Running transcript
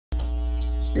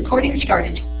Recording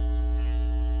started.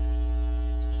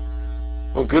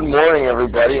 Well, good morning,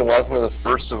 everybody, and welcome to the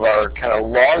first of our kind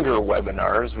of longer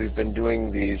webinars. We've been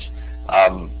doing these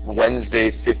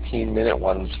Wednesday 15-minute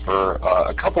ones for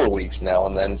a couple of weeks now,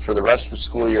 and then for the rest of the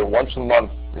school year, once a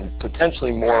month, and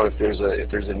potentially more if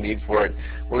there's a need for it.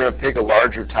 We're going to pick a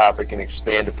larger topic and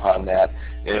expand upon that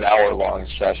in an hour-long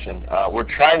session. We're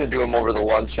trying to do them over the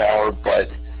lunch hour, but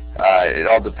it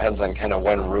all depends on kind of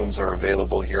when rooms are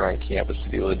available here on campus to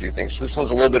be able to do things. So this one's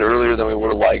a little bit earlier than we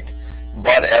would have liked,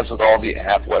 but as with all the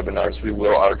app webinars, we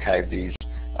will archive these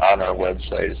on our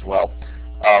website as well.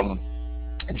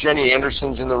 Jenny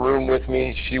Anderson's in the room with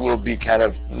me. She will be kind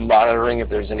of monitoring if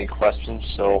there's any questions.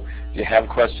 So if you have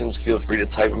questions, feel free to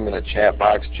type them in the chat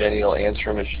box. Jenny will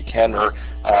answer them if she can, or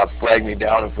flag me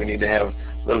down if we need to have a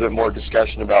little bit more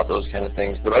discussion about those kind of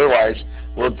things. But otherwise,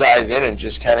 we'll dive in and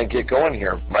just kind of get going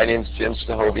here. My name's Jim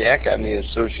Stachowiak. I'm the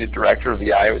Associate Director of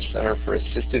the Iowa Center for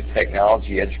Assistive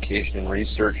Technology Education and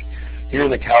Research here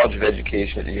in the College of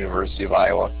Education at the University of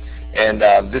Iowa. And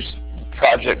this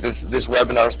project, this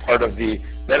webinar is part of the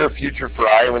Better Future for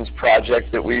Iowans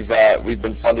project that we've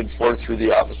been funded for through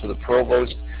the Office of the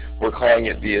Provost. We're calling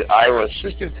it the Iowa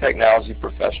Assistive Technology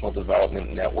Professional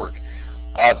Development Network.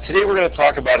 Today we're going to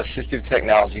talk about Assistive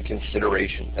Technology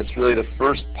Consideration. That's really the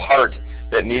first part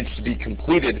that needs to be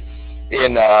completed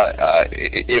in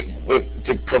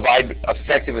to provide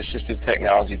effective assistive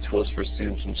technology tools for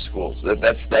students in schools.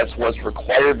 That's what's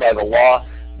required by the law.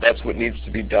 That's what needs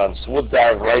to be done. So we'll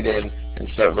dive right in and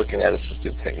start looking at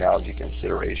assistive technology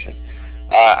consideration.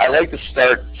 I like to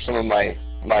start some of my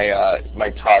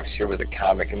talks here with a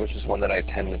comic, and this is one that I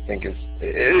tend to think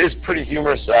is pretty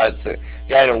humorous. It's a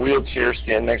guy in a wheelchair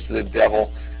standing next to the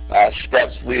devil,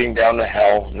 steps leading down to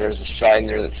hell, and there's a sign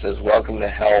there that says, "Welcome to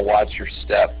hell, watch your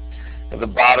step." At the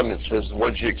bottom it says,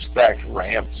 "What'd you expect?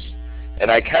 Ramps." And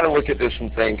I kind of look at this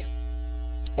and think,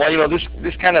 well, you know,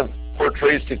 this kind of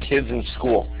portrays to kids in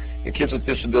school, the kids with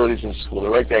disabilities in school.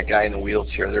 They're like that guy in the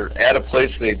wheelchair. They're at a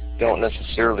place they don't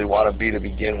necessarily want to be to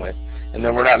begin with, and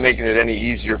then we're not making it any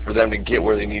easier for them to get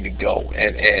where they need to go.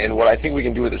 And what I think we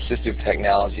can do with assistive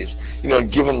technology is, you know,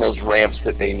 give them those ramps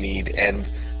that they need and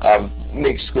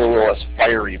make school a little less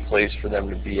fiery place for them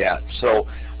to be at. So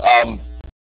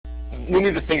we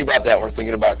need to think about that when we're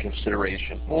thinking about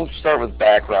consideration. We'll start with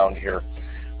background here.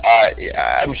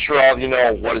 I'm sure all of you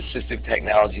know what assistive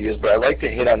technology is, but I like to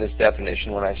hit on this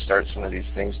definition when I start some of these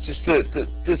things, just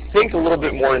to think a little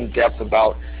bit more in depth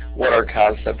about what our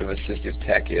concept of assistive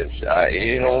tech is.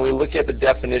 You know, when we look at the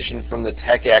definition from the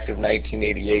Tech Act of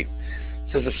 1988,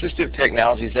 it says assistive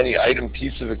technology is any item,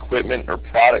 piece of equipment, or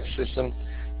product system,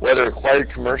 whether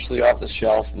acquired commercially off the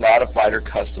shelf, modified, or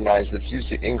customized, that's used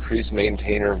to increase,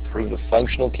 maintain, or improve the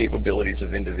functional capabilities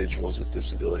of individuals with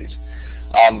disabilities.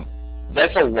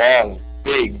 That's a long,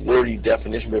 big, wordy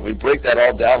definition, but if we break that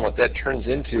all down, what that turns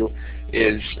into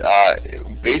is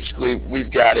basically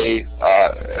we've got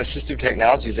assistive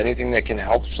technology is anything that can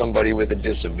help somebody with a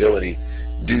disability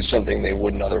do something they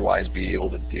wouldn't otherwise be able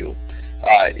to do.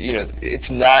 You know, it's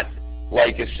not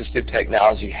like assistive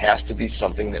technology has to be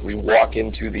something that we walk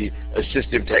into the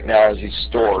assistive technology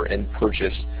store and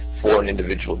purchase for an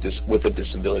individual with a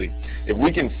disability. If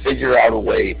we can figure out a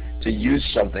way to use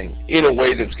something in a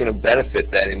way that's going to benefit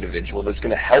that individual, that's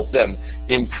going to help them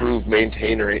improve,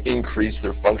 maintain, or increase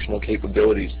their functional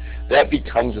capabilities, that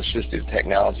becomes assistive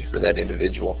technology for that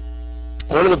individual.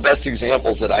 One of the best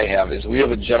examples that I have is we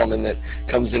have a gentleman that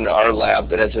comes into our lab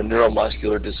that has a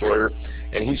neuromuscular disorder,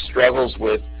 and he struggles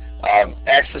with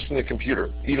accessing the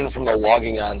computer, even from the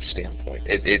logging on standpoint.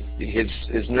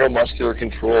 His neuromuscular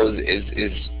control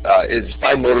his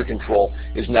fine motor control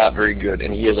is not very good,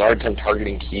 and he has a hard time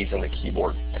targeting keys on the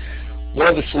keyboard. One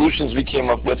of the solutions we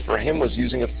came up with for him was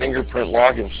using a fingerprint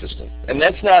login system, and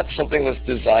that's not something that's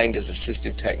designed as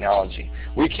assistive technology.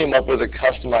 We came up with a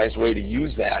customized way to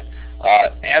use that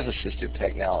as assistive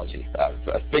technology.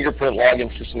 A fingerprint login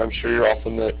system, I'm sure you're all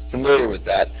familiar with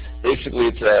that. Basically,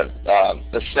 it's a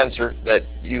sensor that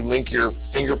you link your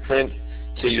fingerprint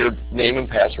to your name and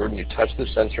password, and you touch the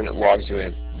sensor and it logs you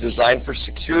in. Designed for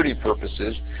security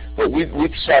purposes, but we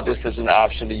saw this as an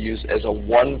option to use as a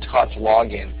one-touch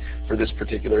login for this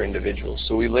particular individual.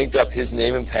 So we linked up his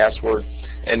name and password,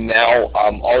 and now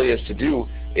all he has to do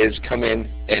is come in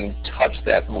and touch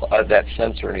that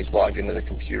sensor, and he's logged into the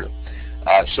computer.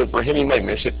 So for him, he might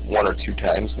miss it 1 or 2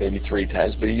 times, maybe 3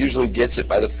 times, but he usually gets it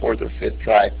by the 4th or 5th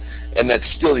try, and that's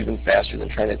still even faster than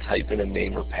trying to type in a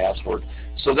name or password.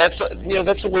 So that's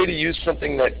a way to use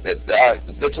something that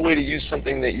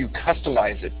you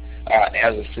customize it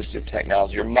as assistive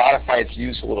technology, or modify its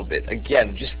use a little bit.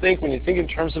 Again, just think, when you think in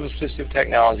terms of assistive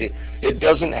technology, it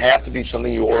doesn't have to be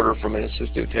something you order from an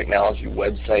assistive technology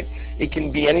website. It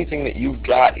can be anything that you've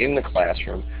got in the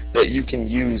classroom that you can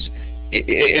use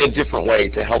in a different way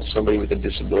to help somebody with a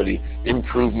disability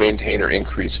improve, maintain, or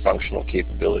increase functional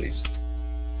capabilities.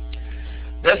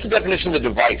 That's the definition of the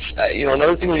device.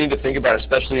 Another thing we need to think about,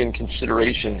 especially in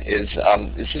consideration, is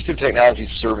assistive technology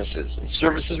services. And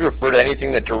services refer to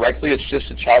anything that directly assists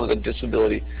a child with a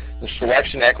disability, the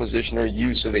selection, acquisition, or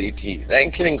use of AT.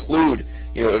 That can include,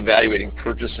 evaluating,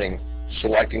 purchasing,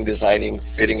 selecting, designing,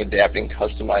 fitting, adapting,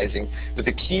 customizing. But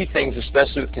the key things,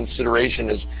 especially with consideration,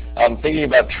 is thinking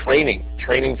about training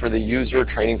for the user,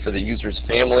 training for the user's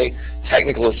family,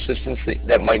 technical assistance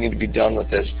that might need to be done with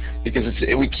this, because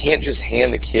we can't just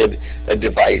hand the kid a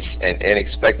device and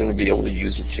expect them to be able to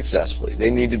use it successfully. They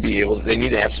need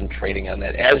to have some training on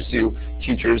that, as do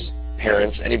teachers,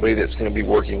 parents, anybody that's going to be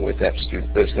working with that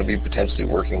student, that's going to be potentially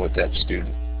working with that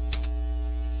student.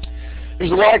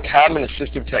 There's a lot of common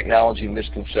assistive technology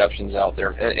misconceptions out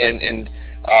there, and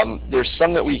there's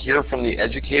some that we hear from the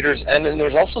educators, and then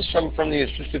there's also some from the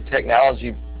assistive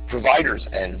technology providers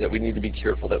end that we need to be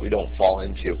careful that we don't fall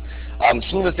into.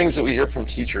 Some of the things that we hear from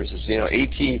teachers is,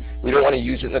 AT, we don't want to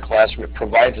use it in the classroom. It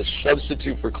provides a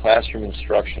substitute for classroom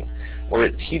instruction, or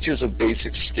it teaches a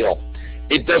basic skill.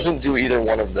 It doesn't do either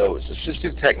one of those.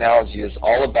 Assistive technology is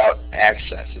all about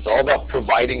access. It's all about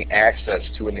providing access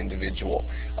to an individual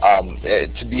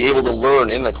to be able to learn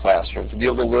in the classroom, to be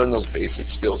able to learn those basic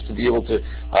skills, to be able to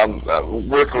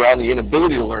work around the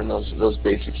inability to learn those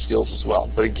basic skills as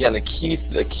well. But again, the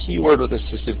key word with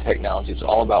assistive technology is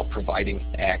all about providing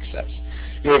access.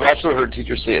 I've also heard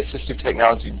teachers say assistive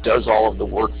technology does all of the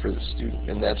work for the student,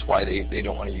 and that's why they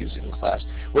don't want to use it in class.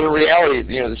 When in reality,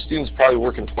 the student's probably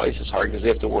working twice as hard because they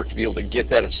have to work to be able to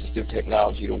get that assistive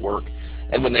technology to work,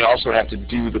 and then they also have to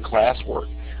do the classwork.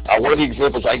 One of the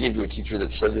examples I gave to a teacher that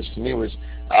said this to me was,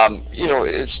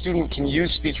 a student can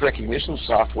use speech recognition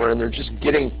software and they're just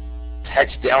getting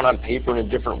text down on paper in a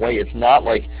different way. It's not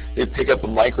like they pick up a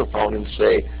microphone and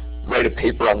say, write a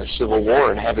paper on the Civil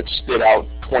War and have it spit out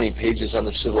 20 pages on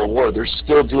the Civil War. They're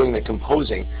still doing the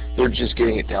composing. They're just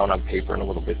getting it down on paper in a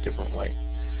little bit different way.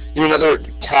 Another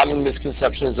common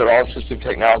misconception is that all assistive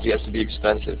technology has to be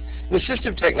expensive. And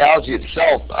assistive technology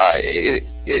itself, it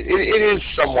is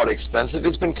somewhat expensive.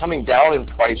 It's been coming down in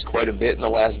price quite a bit in the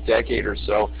last decade or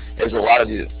so, as a lot of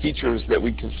the features that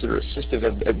we consider assistive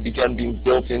have begun being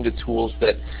built into tools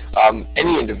that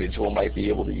any individual might be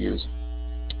able to use.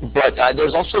 But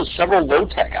there's also several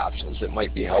low-tech options that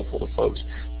might be helpful to folks.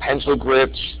 Pencil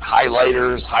grips,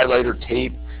 highlighters, highlighter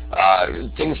tape,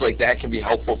 things like that can be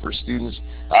helpful for students,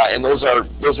 and those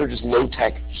are just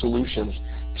low-tech solutions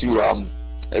to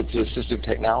assistive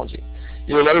technology.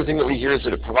 Another thing that we hear is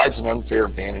that it provides an unfair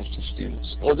advantage to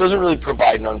students. Well, it doesn't really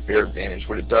provide an unfair advantage.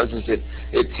 What it does is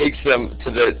it takes them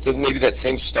to maybe that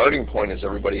same starting point as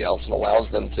everybody else and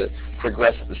allows them to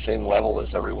progress at the same level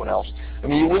as everyone else. I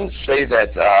mean, you wouldn't say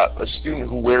that a student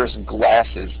who wears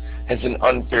glasses has an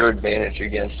unfair advantage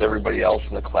against everybody else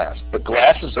in the class, but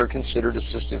glasses are considered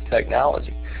assistive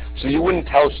technology. So you wouldn't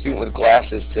tell a student with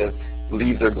glasses to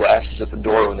leave their glasses at the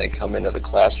door when they come into the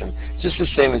classroom. Just the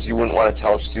same as you wouldn't want to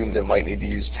tell a student that might need to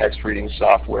use text reading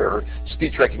software or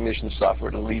speech recognition software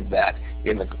to leave that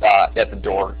in the, at the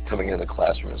door coming into the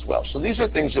classroom as well. So these are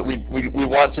things that we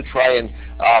want to try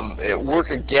and work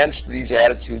against these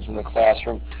attitudes in the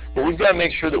classroom, but we've got to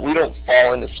make sure that we don't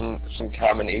fall into some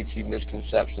common AT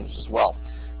misconceptions as well.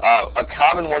 A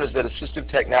common one is that assistive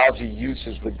technology use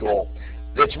is the goal.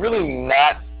 That's really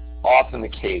not often the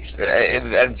case,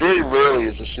 and very rarely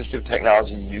is assistive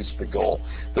technology use the goal.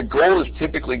 The goal is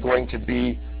typically going to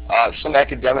be some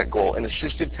academic goal, and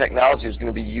assistive technology is going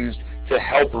to be used to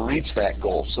help reach that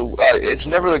goal. So it's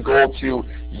never the goal to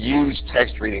use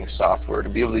text reading software, to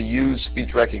be able to use speech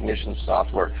recognition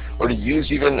software, or to use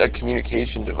even a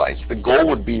communication device. The goal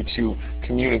would be to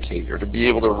communicate, or to be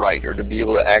able to write, or to be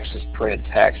able to access printed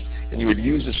text, and you would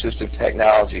use assistive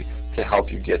technology to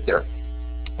help you get there.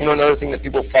 Another thing that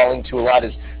people fall into a lot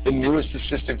is the newest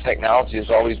assistive technology is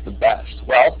always the best.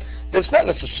 Well, that's not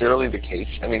necessarily the case.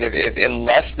 I mean,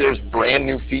 unless there's brand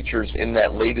new features in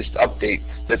that latest update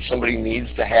that somebody needs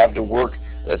to have to work,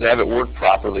 to have it work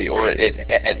properly, or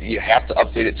you have to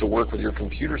update it to work with your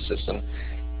computer system,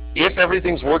 If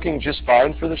everything's working just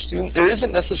fine for the student, there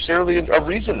isn't necessarily a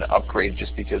reason to upgrade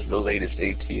just because the latest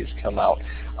AT has come out.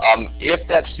 If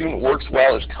that student works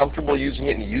well, is comfortable using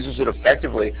it, and uses it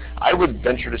effectively, I would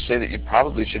venture to say that you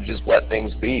probably should just let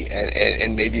things be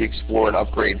and maybe explore an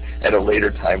upgrade at a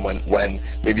later time when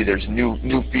maybe there's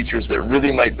new features that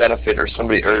really might benefit, or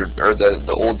somebody or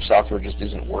the old software just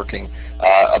isn't working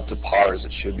up to par as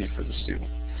it should be for the student.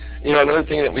 You know, another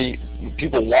thing that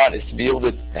people want is to be able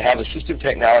to have assistive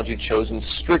technology chosen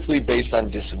strictly based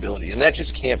on disability, and that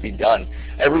just can't be done.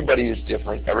 Everybody is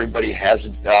different. Everybody has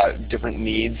different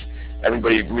needs.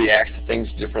 Everybody reacts to things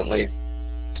differently.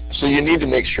 So you need to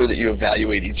make sure that you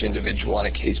evaluate each individual on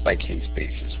a case-by-case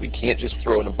basis. We can't just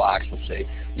throw in a box and say,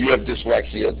 you have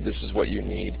dyslexia, this is what you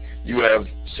need. You have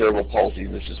cerebral palsy,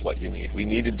 this is what you need. We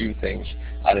need to do things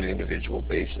on an individual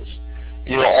basis.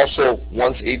 You know, also,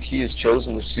 once AT is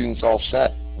chosen, the student's all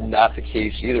set. Not the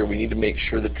case either. We need to make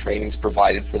sure that training's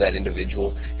provided for that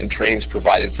individual, and training's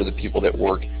provided for the people that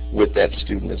work with that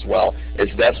student as well, as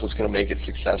that's what's going to make it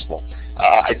successful.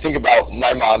 I think about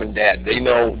my mom and dad. They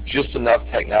know just enough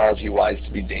technology-wise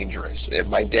to be dangerous. If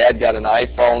my dad got an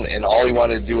iPhone and all he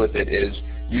wanted to do with it is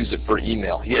use it for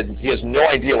email, he has no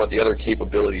idea what the other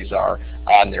capabilities are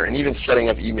on there, and even setting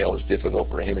up email is difficult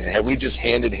for him. And had we just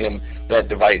handed him that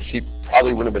device, he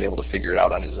probably wouldn't have been able to figure it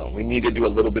out on his own. We need to do a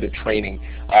little bit of training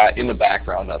in the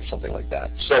background on something like that.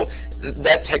 So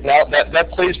that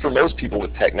plays for most people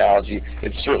with technology.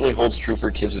 It certainly holds true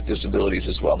for kids with disabilities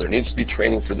as well. There needs to be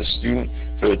training for the student,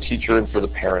 for the teacher, and for the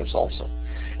parents also.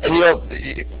 And you know,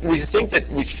 we think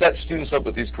that we set students up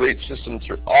with these great systems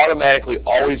are automatically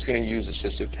always going to use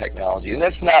assistive technology, and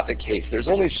that's not the case. There's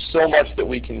only so much that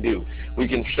we can do. We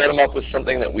can set them up with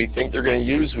something that we think they're going to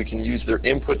use. We can use their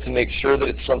input to make sure that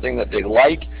it's something that they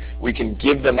like. We can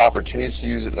give them opportunities to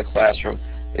use it in the classroom.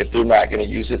 If they're not going to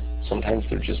use it, sometimes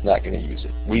they're just not going to use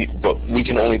it. But we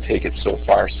can only take it so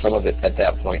far. Some of it at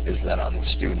that point is then on the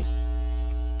student.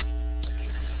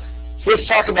 So let's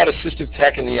talk about assistive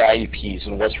tech and the IEPs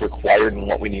and what's required and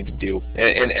what we need to do.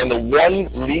 And the one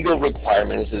legal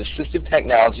requirement is that assistive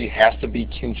technology has to be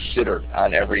considered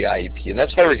on every IEP. And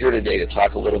that's why we're here today, to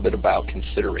talk a little bit about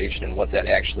consideration and what that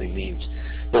actually means.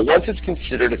 But once it's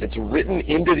considered, if it's written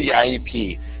into the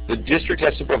IEP, the district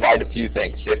has to provide a few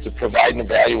things. They have to provide an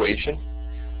evaluation.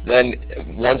 Then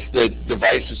once the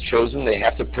device is chosen, they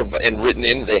have to and written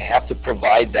in, they have to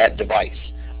provide that device.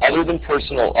 Other than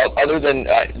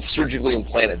surgically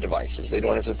implanted devices, they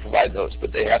don't have to provide those,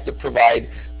 but they have to provide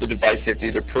the device. They have to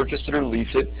either purchase it or lease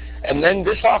it. And then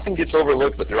this often gets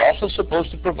overlooked, but they're also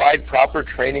supposed to provide proper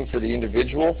training for the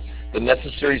individual, the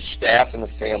necessary staff, and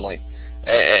the family,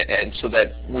 and so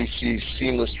that we see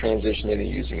seamless transition into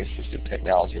using assistive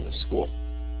technology in the school.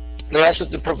 They also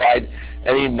have to provide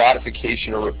any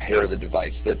modification or repair of the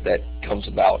device that comes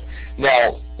about.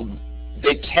 Now,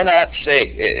 they cannot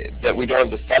say that we don't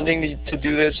have the funding to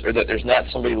do this, or that there's not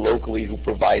somebody locally who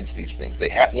provides these things. They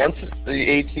have, once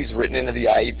the AT is written into the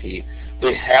IEP,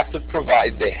 they have to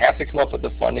come up with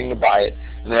the funding to buy it,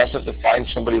 and they also have to find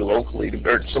somebody locally,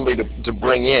 or somebody to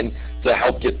bring in to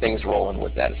help get things rolling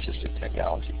with that assistive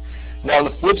technology. Now,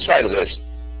 on the flip side of this,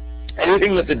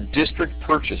 anything that the district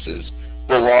purchases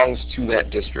belongs to that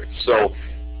district. So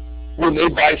when they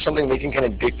buy something, they can kind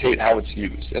of dictate how it's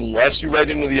used. Unless you write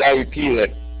into the IEP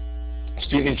that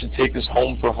students should take this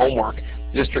home for homework,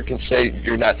 the district can say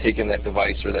you're not taking that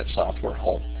device or that software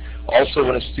home. Also,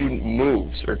 when a student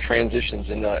moves or transitions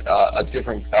in a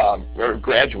different, or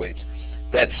graduates,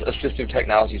 that assistive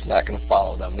technology is not going to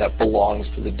follow them. That belongs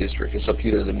to the district. It's up to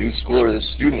either the new school or the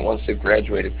student, once they've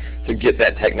graduated, to get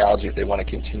that technology if they want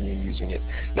to continue using it.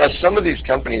 Now, some of these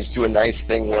companies do a nice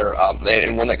thing where,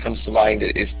 and one that comes to mind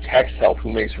is Text Help,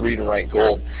 who makes Read and Write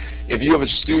Gold. If you have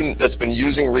a student that's been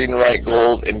using Read and Write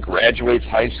Gold and graduates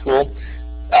high school,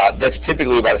 that's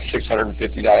typically about a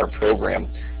 $650 program.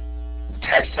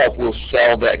 Text Help will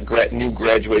sell that new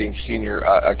graduating senior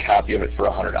a copy of it for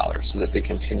 $100, so that they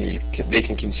can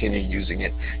continue using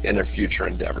it in their future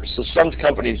endeavors. So some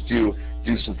companies do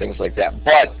some things like that.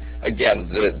 But again,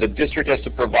 the district has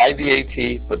to provide the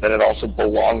AT, but then it also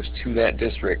belongs to that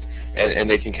district, and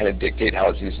they can kind of dictate how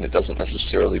it's used, and it doesn't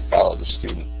necessarily follow the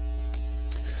student.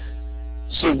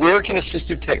 So where can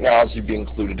assistive technology be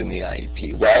included in the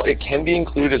IEP? Well, it can be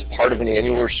included as part of an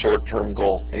annual or short-term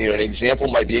goal. And an example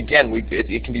might be, again,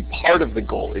 it can be part of the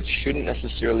goal. It shouldn't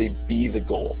necessarily be the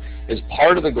goal. As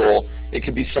part of the goal, it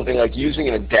could be something like using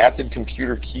an adapted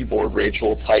computer keyboard where Rachel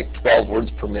will type 12 words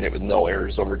per minute with no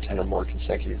errors over 10 or more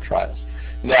consecutive trials.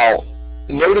 Now,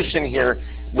 notice in here,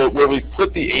 where we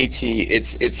put the AT,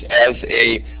 it's as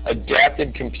a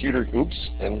adapted computer,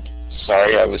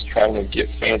 Sorry, I was trying to get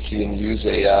fancy and use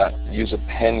a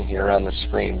pen here on the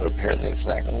screen, but apparently it's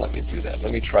not going to let me do that.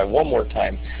 Let me try one more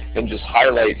time and just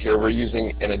highlight here. We're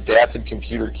using an adapted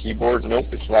computer keyboard. Nope,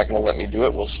 it's not going to let me do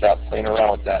it. We'll stop playing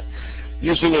around with that.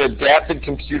 Using an adapted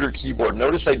computer keyboard.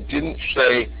 Notice I didn't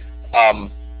say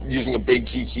using a big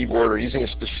key keyboard or using a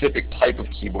specific type of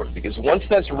keyboard, because once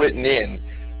that's written in,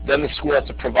 then the school has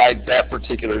to provide that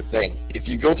particular thing. If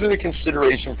you go through the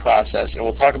consideration process, and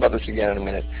we'll talk about this again in a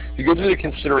minute, if you go through the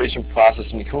consideration process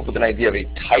and you come up with an idea of a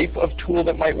type of tool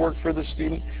that might work for the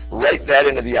student, write that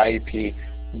into the IEP.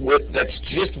 That's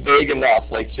just vague enough,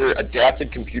 like here,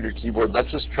 adapted computer keyboard,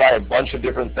 let's just try a bunch of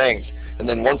different things. And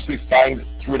then once we find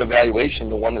through an evaluation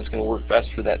the one that's going to work best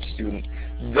for that student,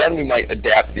 then we might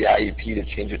adapt the IEP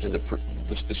to change it to the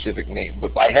specific name.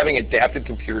 But by having adapted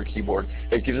computer keyboard,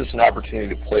 it gives us an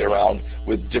opportunity to play around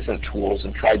with different tools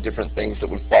and try different things that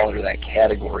would fall under that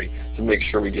category to make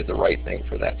sure we get the right thing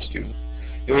for that student.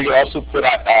 And we can also put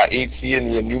AT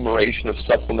in the enumeration of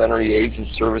supplementary aids and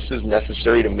services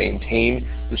necessary to maintain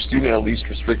the student in a least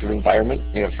restrictive environment.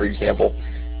 You know, for example,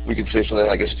 we could say something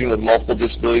like a student with multiple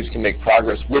disabilities can make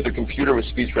progress with a computer with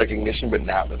speech recognition, but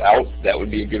not without. That would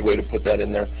be a good way to put that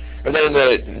in there. And then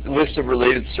the list of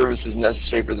related services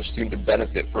necessary for the student to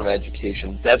benefit from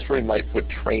education. That's where we might put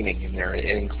training in there and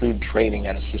include training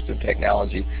on assistive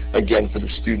technology, again, for the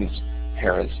students,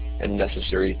 parents, and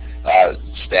necessary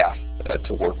staff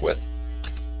to work with.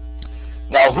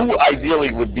 Now, who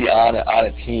ideally would be on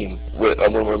a team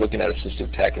when we're looking at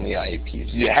assistive tech in the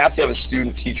IEPs? You have to have a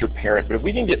student, teacher, parent, but if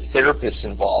we can get therapists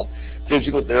involved,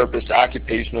 physical therapists,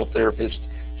 occupational therapists,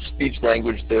 speech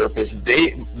language therapists,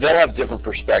 they'll have different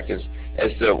perspectives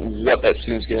as to what that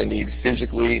student's going to need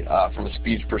physically from a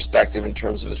speech perspective in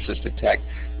terms of assistive tech.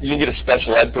 You can get a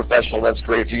special ed professional, that's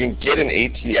great. If you can get an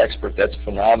AT expert, that's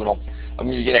phenomenal. I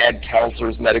mean, you can add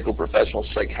counselors, medical professionals,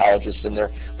 psychologists in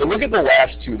there. But look at the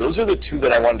last two. Those are the two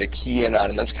that I wanted to key in on,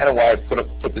 and that's kind of why I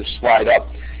put this slide up,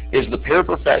 is the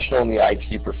paraprofessional and the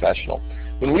IT professional.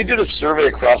 When we did a survey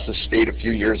across the state a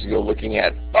few years ago looking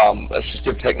at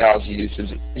assistive technology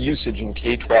usage in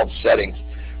K-12 settings,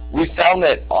 we found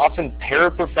that often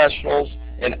paraprofessionals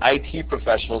and IT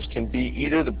professionals can be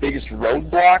either the biggest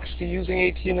roadblocks to using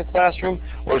AT in the classroom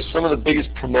or some of the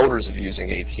biggest promoters of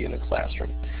using AT in the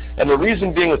classroom. And the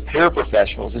reason being with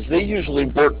paraprofessionals is they usually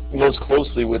work most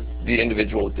closely with the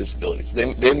individual with disabilities.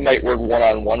 They might work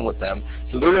one-on-one with them,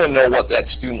 so they're going to know what that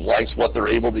student likes, what they're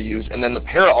able to use, and then the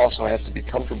para also has to be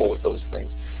comfortable with those things.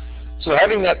 So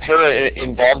having that para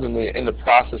involved in the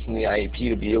process in the IEP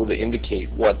to be able to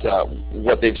indicate what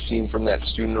they've seen from that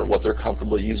student or what they're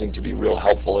comfortable using to be real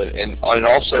helpful, and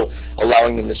also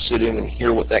allowing them to sit in and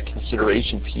hear what that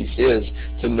consideration piece is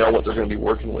to know what they're going to be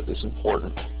working with is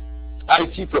important.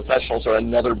 IT professionals are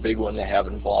another big one to have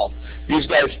involved. These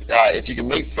guys, if you can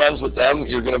make friends with them,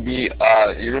 you're going to be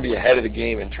ahead of the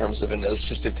game in terms of an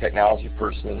assistive technology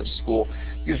person in the school.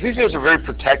 Because these guys are very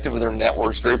protective of their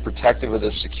networks, very protective of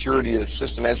the security of the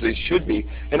system, as they should be,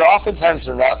 and oftentimes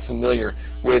they're not familiar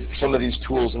with some of these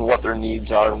tools and what their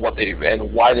needs are and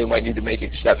why they might need to make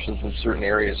exceptions in certain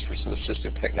areas for some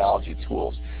assistive technology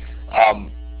tools.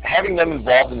 Having them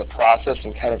involved in the process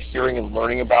and kind of hearing and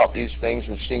learning about these things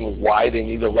and seeing why they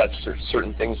need to let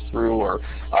certain things through or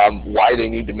why they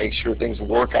need to make sure things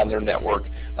work on their network,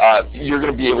 you're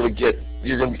going to be able to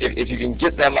if you can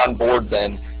get them on board,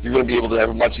 then you're going to be able to have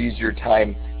a much easier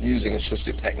time using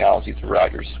assistive technology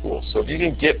throughout your school. So if you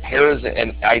can get paras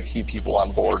and IT people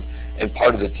on board and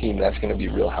part of the team, that's going to be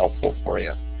real helpful for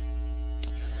you.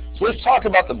 So let's talk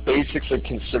about the basics of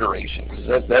consideration,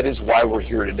 because that is why we're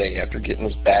here today after getting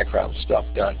this background stuff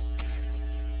done.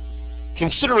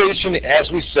 Consideration, as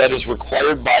we said, is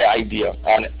required by IDEA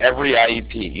on every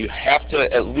IEP. You have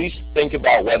to at least think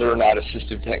about whether or not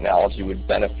assistive technology would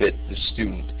benefit the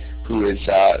student who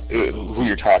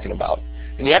you're talking about.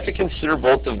 And you have to consider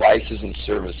both devices and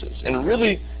services. And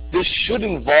really, this should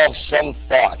involve some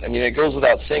thought. I mean, it goes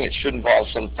without saying it should involve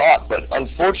some thought, but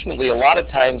unfortunately, a lot of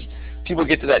times, people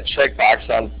get to that checkbox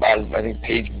on I think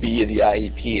page B of the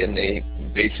IEP, and they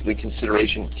basically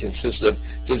consideration consists of,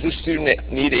 does this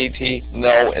student need AT?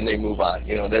 No, and they move on.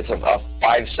 You know, that's a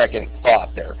 5-second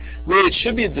thought there. Really, it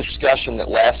should be a discussion that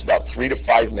lasts about 3 to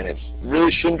 5 minutes. It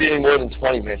really shouldn't be any more than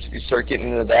 20 minutes. If you start getting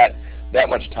into that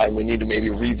much time, we need to maybe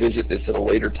revisit this at a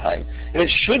later time. And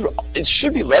it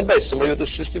should be led by somebody with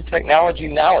assistive technology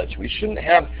knowledge. We shouldn't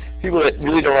have people that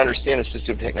really don't understand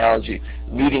assistive technology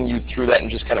leading you through that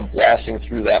and just kind of blasting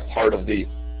through that part of the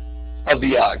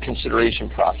consideration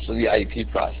process, of the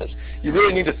IEP process. You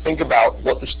really need to think about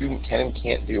what the student can and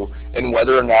can't do and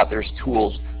whether or not there's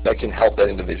tools that can help that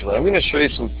individual. And I'm going to show you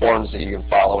some forms that you can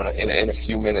follow in a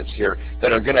few minutes here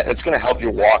that are it's going to help you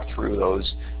walk through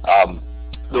those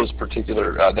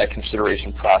particular that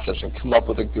consideration process and come up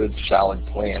with a good solid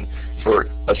plan for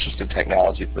assistive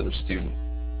technology for the student.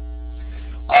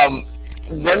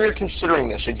 When you're considering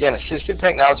this, again, assistive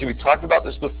technology, we talked about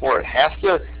this before, it has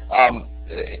to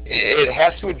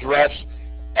address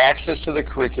access to the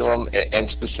curriculum and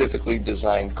specifically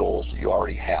designed goals that you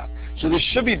already have. So this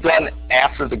should be done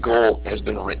after the goal has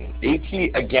been written.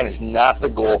 AT, again, is not the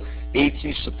goal.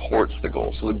 AT supports the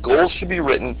goal. So the goals should be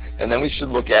written, and then we should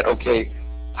look at, okay,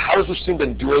 how has the student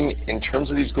been doing in terms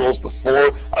of these goals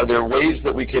before? Are there ways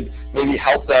that we could maybe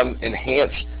help them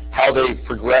enhance how they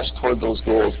progress toward those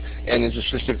goals, and is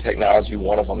assistive technology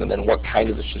one of them, and then what kind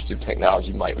of assistive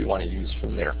technology might we want to use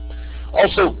from there.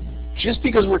 Also, just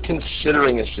because we're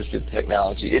considering assistive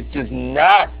technology, it does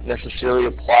not necessarily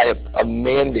apply a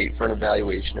mandate for an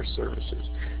evaluation or services.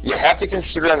 You have to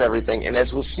consider on everything, and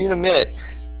as we'll see in a minute,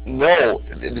 no,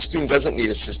 the student doesn't need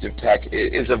assistive tech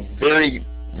is a very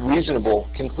reasonable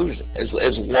conclusion, as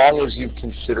long as you've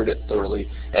considered it thoroughly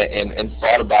and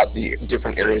thought about the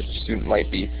different areas the student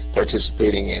might be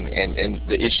participating in and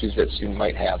the issues that student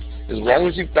might have. As long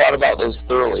as you've thought about those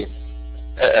thoroughly,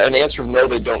 an answer of no,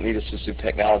 they don't need assistive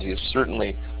technology is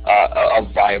certainly a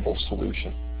viable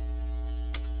solution.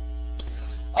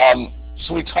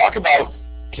 So we talk about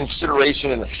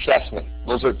consideration and assessment.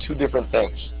 Those are two different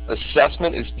things.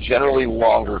 Assessment is generally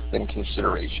longer than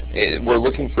consideration. We're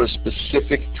looking for a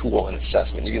specific tool in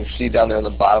assessment. You can see down there on the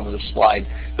bottom of the slide,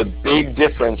 the big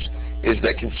difference is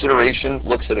that consideration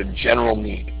looks at a general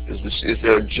need. Is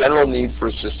there a general need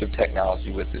for assistive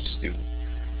technology with this student?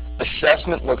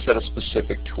 Assessment looks at a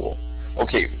specific tool.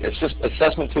 Okay,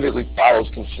 assessment typically follows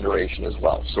consideration as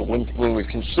well. So when we've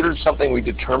considered something, we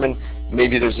determine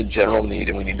maybe there's a general need,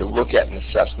 and we need to look at an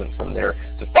assessment from there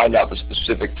to find out the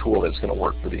specific tool that's going to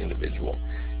work for the individual.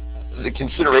 The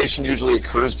consideration usually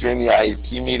occurs during the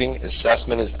IEP meeting.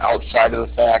 Assessment is outside of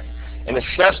the fact. And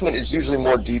assessment is usually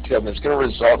more detailed, and it's going to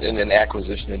result in an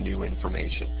acquisition of new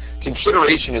information.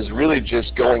 Consideration is really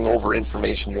just going over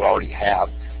information you already have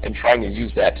and trying to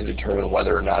use that to determine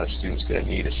whether or not a student's going to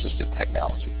need assistive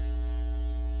technology.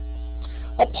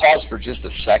 I'll pause for just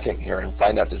a second here and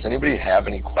find out, does anybody have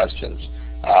any questions?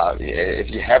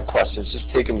 If you have questions, just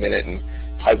take a minute and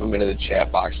type them into the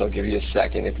chat box. I'll give you a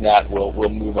second. If not, we'll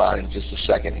move on in just a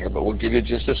second here. But we'll give you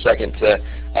just a second to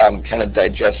kind of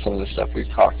digest some of the stuff we've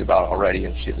talked about already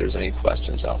and see if there's any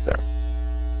questions out there.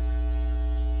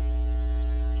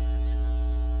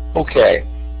 Okay.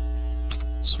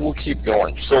 So we'll keep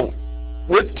going. So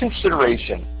with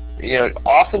consideration,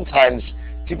 oftentimes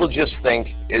people just think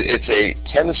it's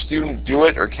can the student do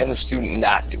it or can the student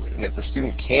not do it? And if the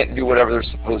student can't do whatever they're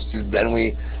supposed to, then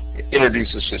we introduce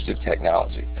assistive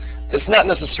technology. It's not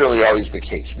necessarily always the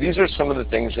case. These are some of the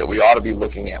things that we ought to be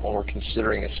looking at when we're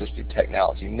considering assistive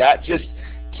technology, not just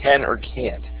can or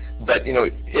can't. But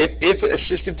if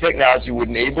assistive technology would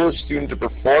enable a student to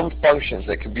perform functions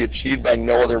that could be achieved by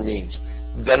no other means,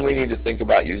 then we need to think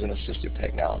about using assistive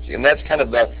technology. And that's kind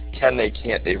of the can they,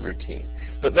 can't they routine.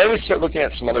 But then we start looking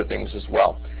at some other things as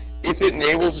well. If it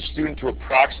enables a student to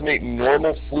approximate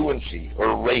normal fluency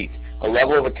or rate, a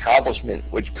level of accomplishment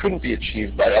which couldn't be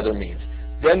achieved by other means,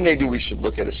 then maybe we should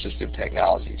look at assistive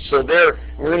technology. So there,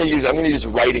 I'm going to use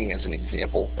writing as an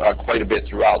example quite a bit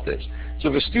throughout this. So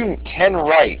if a student can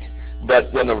write,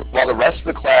 but while the rest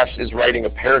of the class is writing a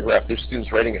paragraph, this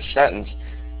student's writing a sentence,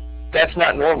 that's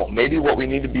not normal. Maybe what we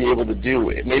need to be able to do,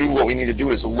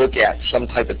 is look at some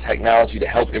type of technology to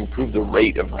help improve the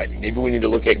rate of writing. Maybe we need to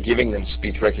look at giving them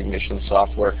speech recognition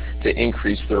software to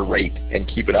increase their rate and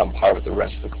keep it on par with the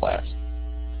rest of the class.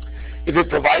 If it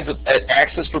provides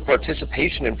access for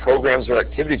participation in programs or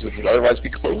activities which would otherwise be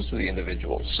closed to the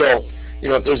individual. So,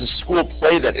 if there's a school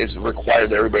play that is required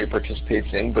that everybody participates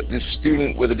in, but this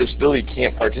student with a disability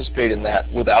can't participate in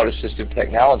that without assistive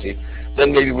technology,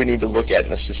 then maybe we need to look at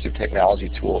an assistive technology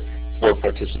tool for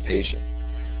participation.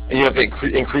 And if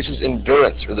it increases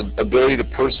endurance or the ability to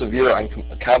persevere on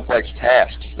complex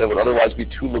tasks that would otherwise be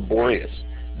too laborious,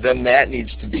 then that needs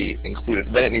to be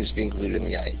included. Then it needs to be included in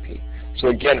the IEP. So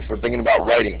again, if we're thinking about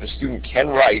writing, the student can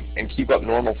write and keep up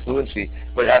normal fluency,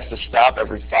 but has to stop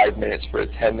every 5 minutes for a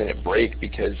 10-minute break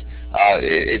because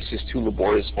it's just too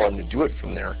laborious for them to do it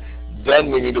from there,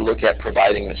 then we need to look at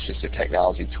providing an assistive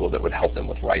technology tool that would help them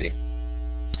with writing.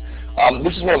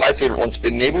 This is one of my favorite ones. It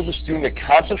enables the student to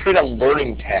concentrate on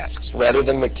learning tasks rather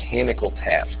than mechanical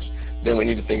tasks. Then we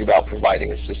need to think about providing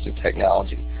assistive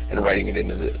technology and writing it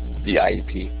into the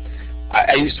IEP.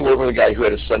 I used to work with a guy who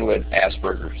had a son who had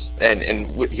Asperger's, and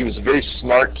he was a very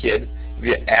smart kid. if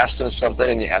you asked him something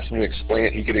and you asked him to explain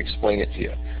it, he could explain it to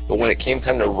you. But when it came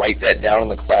time to write that down in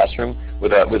the classroom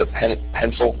with a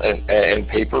pencil and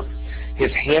paper,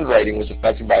 his handwriting was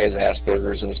affected by his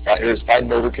Asperger's, and his fine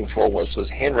motor control was, so his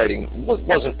handwriting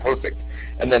wasn't perfect.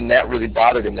 And then that really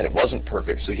bothered him that it wasn't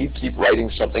perfect. So he'd keep writing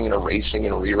something and erasing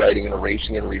and rewriting and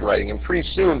erasing and rewriting. And pretty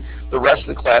soon, the rest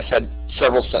of the class had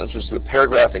several sentences to a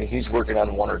paragraph, and he's working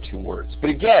on 1 or 2 words. But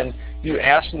again, if you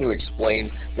asked him to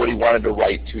explain what he wanted to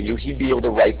write to you, he'd be able to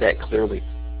write that clearly,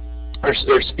 or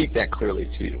speak that clearly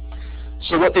to you.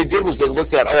 So what they did was they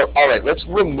looked at, all right, let's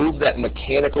remove that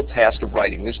mechanical task of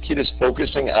writing. This kid is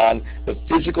focusing on the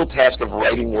physical task of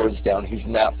writing words down. He's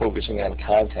not focusing on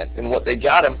content. And what they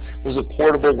got him was a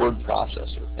portable word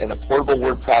processor. And a portable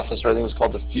word processor, I think it was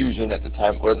called the Fusion at the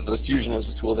time, or the Fusion was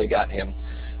the tool they got him.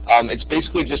 It's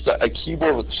basically just a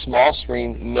keyboard with a small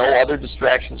screen, no other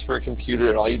distractions for a computer,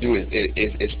 and all you do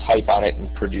is type on it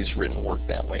and produce written work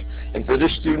that way. And for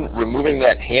this student, removing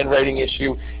that handwriting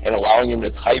issue and allowing him to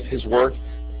type his work,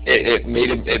 it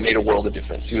made a world of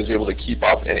difference. He was able to keep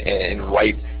up and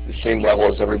write the same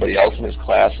level as everybody else in his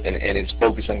class, and his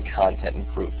focus on content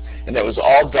improved. And that was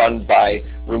all done by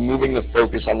removing the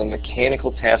focus on the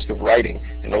mechanical task of writing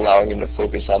and allowing him to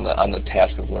focus on the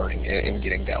task of learning and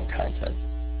getting down content.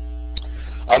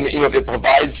 If it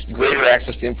provides greater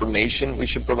access to information, we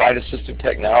should provide assistive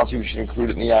technology. We should include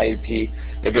it in the IEP.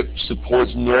 If it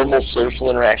supports normal social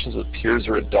interactions with peers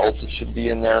or adults, it should be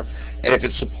in there. And if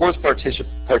it supports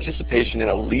participation in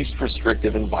a least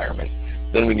restrictive environment,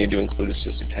 then we need to include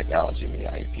assistive technology in the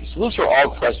IEP. So those are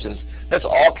all questions. That's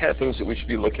all kind of things that we should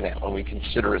be looking at when we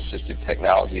consider assistive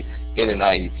technology in an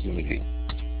IEP meeting.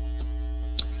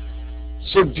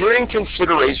 So during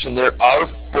consideration, there are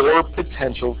 4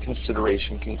 potential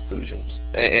consideration conclusions.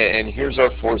 And here's our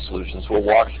 4 solutions. We'll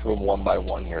walk through them one by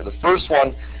one here. The first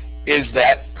one is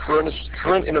that current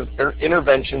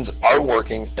interventions are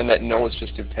working and that no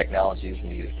assistive technology is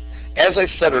needed. As I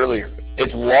said earlier,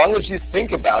 as long as you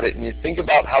think about it and you think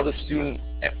about how the student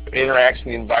interacts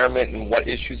in the environment and what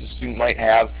issues the student might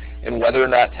have and whether or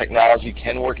not technology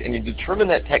can work, and you determine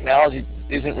that technology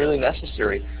isn't really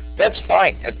necessary, that's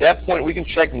fine. At that point, we can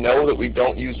check no, that we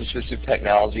don't use assistive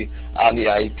technology on the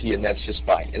IEP, and that's just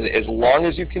fine. And as long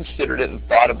as you considered it and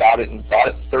thought about it and thought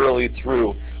it thoroughly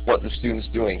through what the student's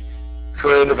doing,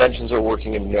 current interventions are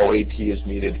working and no AP is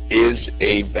needed is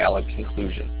a valid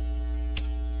conclusion.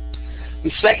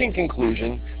 The second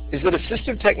conclusion is that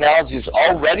assistive technology is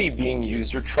already being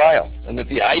used or trialed, and that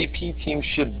the IEP team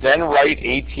should then write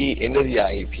AT into the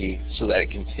IEP so that it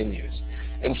continues.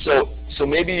 And so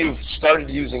maybe you've started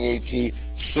using AT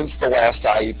since the last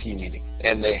IEP meeting,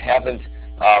 and it hasn't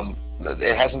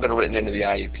been written into the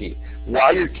IEP.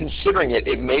 While you're considering it,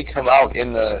 it may come out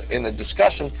in the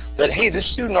discussion that, hey, this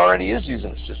student already is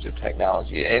using assistive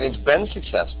technology, and it's been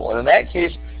successful. And in that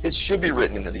case, it should be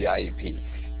written into the IEP.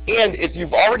 And if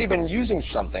you've already been using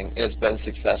something and it's been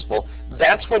successful,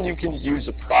 that's when you can use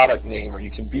a product name, or you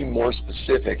can be more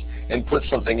specific and put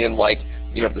something in like,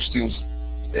 if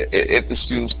the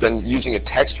student's been using a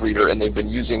text reader and they've been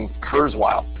using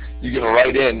Kurzweil, you can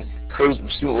write in, the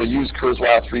student will use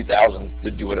Kurzweil 3000 to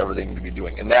do whatever they need to be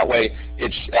doing. And that way,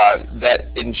 that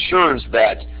ensures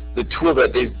that the tool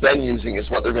that they've been using is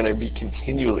what they're going to be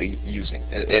continually using.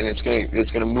 And it's going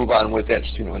to move on with that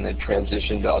student when they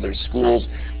transition to other schools,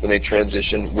 when they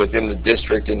transition within the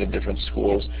district into different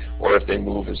schools, or if they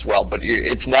move as well. But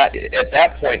it's not, at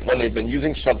that point, when they've been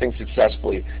using something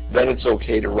successfully, then it's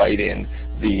okay to write in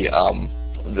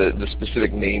the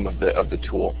specific name of the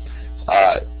tool.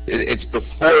 It's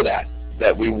before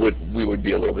that we would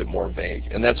be a little bit more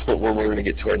vague, and that's what we're going to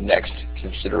get to our next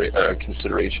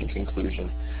consideration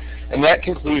conclusion. And that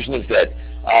conclusion is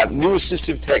that new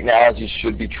assistive technology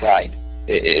should be tried.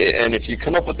 And if you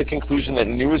come up with the conclusion that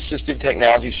new assistive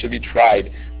technology should be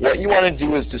tried, what you want to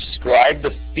do is describe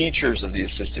the features of the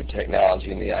assistive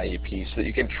technology in the IEP so that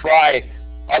you can try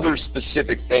other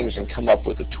specific things and come up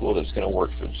with a tool that's going to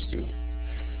work for the student.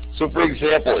 So for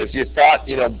example, if you thought,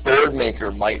 Board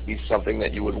Maker might be something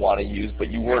that you would want to use, but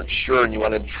you weren't sure and you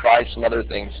wanted to try some other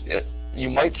things, you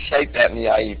might cite that in the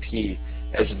IEP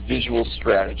as visual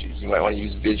strategies. You might want to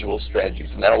use visual strategies,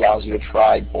 and that allows you to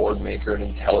try Board Maker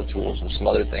and IntelliTools and some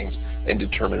other things and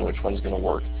determine which one's going to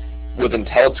work. With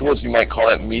IntelliTools, you might call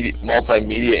that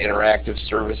multimedia interactive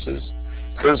services.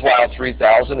 Kurzweil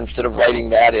 3000, instead of writing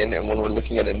that in, and when we're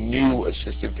looking at a new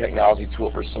assistive technology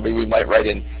tool for somebody, we might write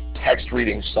in text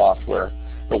reading software.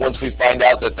 But once we find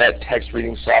out that text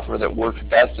reading software that works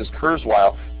best is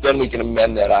Kurzweil, then we can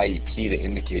amend that IEP to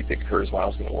indicate that Kurzweil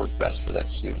is going to work best for that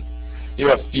student.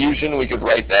 Fusion, we could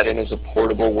write that in as a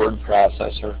portable word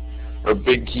processor. or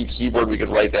big key keyboard, we could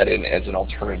write that in as an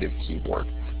alternative keyboard.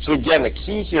 So again, the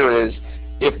key here is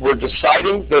if we're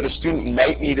deciding that a student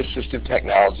might need assistive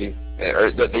technology,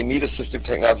 or that they need assistive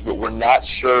technology, but we're not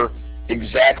sure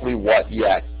exactly what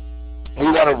yet, we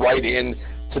want to write in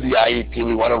to the IEP,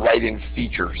 we want to write in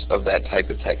features of that type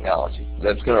of technology.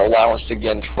 That's going to allow us to,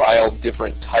 again, trial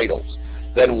different titles.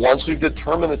 Then once we've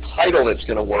determined the title that's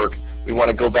going to work, we want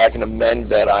to go back and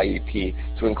amend that IEP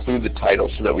to include the title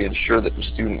so that we ensure that the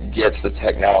student gets the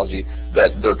technology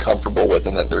that they're comfortable with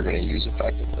and that they're going to use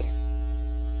effectively.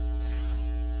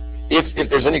 If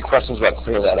there's any questions about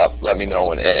clearing that up, let me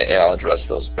know and I'll address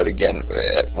those. But again,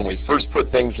 when we first put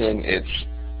things in, it's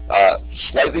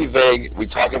slightly vague. We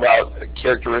talk about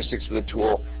characteristics of the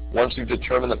tool. Once we've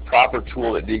determined the proper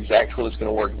tool, the exact tool that's going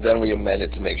to work, then we amend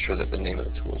it to make sure that the name of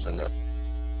the tool is in there.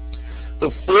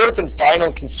 The fourth and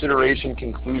final consideration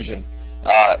conclusion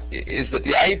is that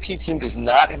the IEP team does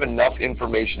not have enough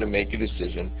information to make a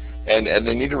decision, and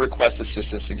they need to request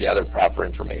assistance to gather proper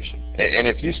information. And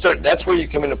if you start, that's where you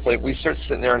come into play. If we start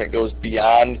sitting there and it goes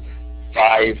beyond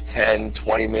 5, 10,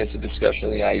 20 minutes of discussion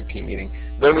in the IEP meeting,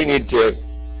 then we need to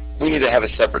have a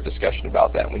separate discussion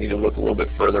about that. We need to look a little bit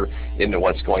further into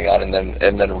what's going on and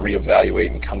then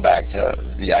reevaluate and come back to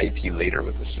the IEP later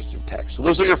with assistive tech. So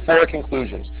those are your 4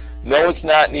 conclusions. No, it's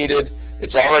not needed.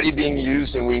 It's already being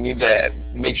used, and we need to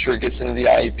make sure it gets into the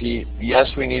IEP. Yes,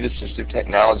 we need assistive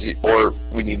technology, or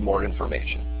we need more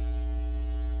information.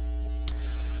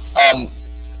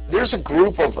 There's a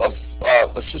group of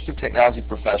assistive technology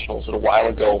professionals that a while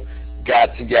ago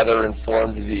got together and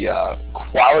formed the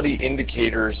Quality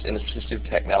Indicators in Assistive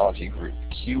Technology Group,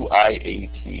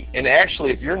 QIAT. And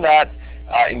actually, if you're not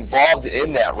involved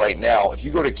in that right now, if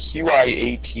you go to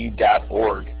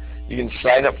QIAT.org, you can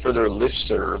sign up for their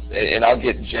listserv, and I'll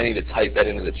get Jenny to type that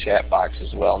into the chat box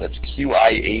as well, and it's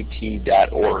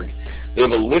QIAT.org. They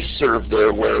have a listserv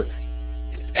there where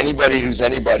anybody who's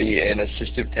anybody in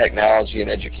assistive technology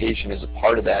and education is a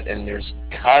part of that, and there's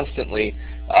constantly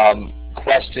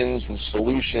questions and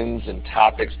solutions and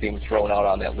topics being thrown out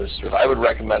on that listserv. I would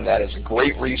recommend that as a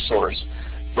great resource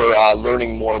for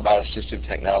learning more about assistive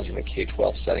technology in the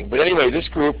K-12 setting. But anyway, this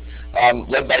group,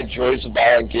 led by Joy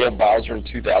Zabala and Gail Bowser in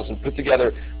 2000, put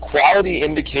together quality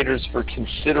indicators for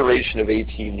consideration of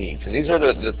AT needs. And these are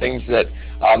the things that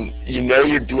you know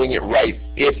you're doing it right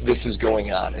if this is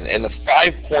going on. And the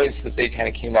 5 points that they kind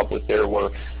of came up with there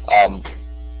were,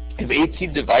 if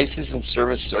AT devices and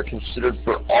services are considered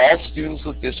for all students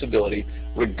with disability,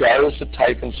 regardless of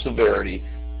type and severity,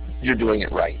 you're doing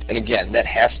it right. And again, that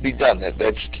has to be done.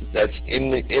 That's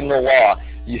in the law.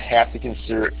 You have to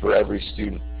consider it for every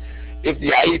student. If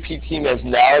the IEP team has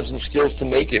knowledge and skills to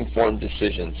make informed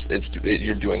decisions,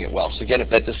 you're doing it well. So again, if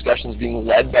that discussion is being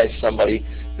led by somebody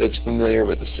that's familiar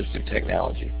with assistive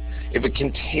technology. If a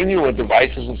continuum of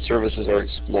devices and services are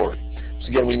explored. So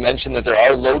again, we mentioned that there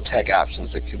are low-tech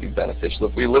options that could be beneficial.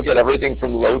 If we look at everything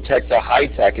from low-tech to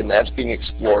high-tech and that's being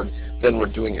explored, then we're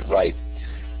doing it right.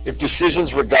 If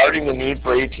decisions regarding the need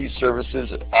for AT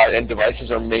services and devices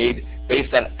are made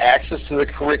based on access to the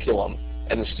curriculum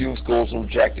and the student's goals and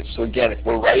objectives. So again, if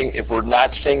we're not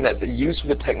saying that the use of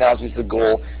the technology is the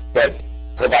goal, but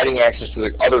providing access to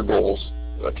the other goals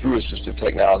through assistive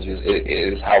technology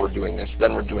is how we're doing this,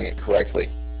 then we're doing it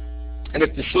correctly. And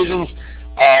if decisions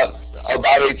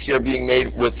about AT are being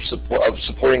made with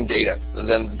supporting data,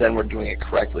 then we're doing it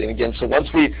correctly. And again, so once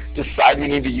we decide we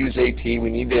need to use AT, we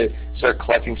need to start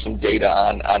collecting some data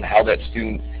on how that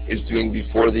student is doing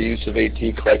before the use of AT,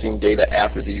 collecting data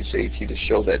after the use of AT to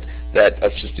show that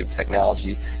assistive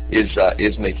technology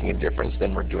is making a difference,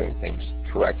 then we're doing things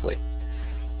correctly.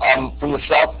 From the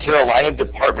South Carolina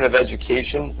Department of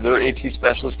Education, their AT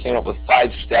specialist came up with 5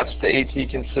 steps to AT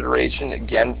consideration.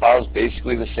 Again, follows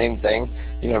basically the same thing.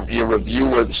 You review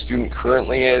where the student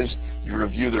currently is, you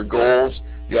review their goals,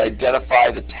 you identify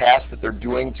the tasks that they're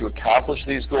doing to accomplish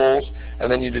these goals,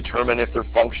 and then you determine if their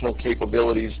functional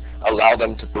capabilities allow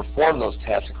them to perform those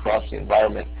tasks across the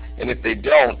environment. And if they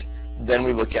don't, then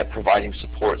we look at providing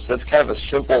support. So that's kind of a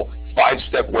simple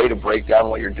 5-step way to break down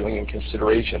what you're doing in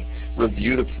consideration.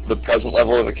 Review the present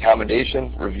level of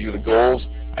accommodation, review the goals,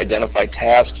 identify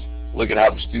tasks, look at how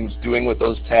the student's doing with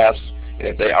those tasks, and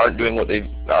if they aren't doing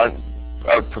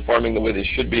aren't performing the way they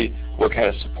should be, what kind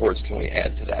of supports can we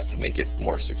add to that to make it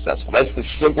more successful? That's the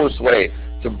simplest way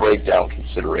to break down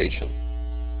consideration.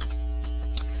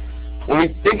 When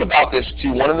we think about this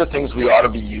too, one of the things we ought to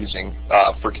be using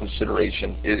for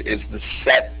consideration is the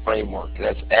SET framework.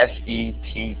 That's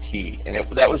S-E-T-T. And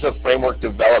that was a framework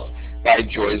developed by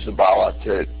Joy Zabala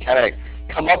to kind of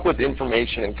come up with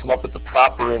information and come up with the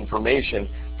proper information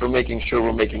for making sure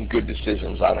we're making good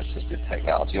decisions on assistive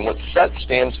technology. And what SET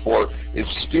stands for is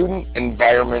Student,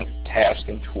 Environment, Task,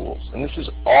 and Tools. And this is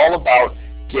all about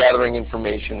gathering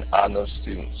information on those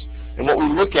students. And what we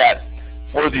look at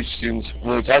for these students,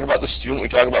 when we talk about the student, we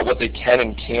talk about what they can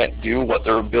and can't do, what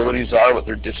their abilities are, what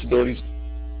their disabilities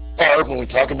are. When we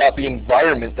talk about the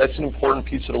environment, that's an important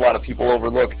piece that a lot of people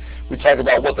overlook. We talk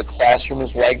about what the classroom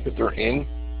is like that they're in.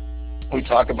 We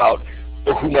talk about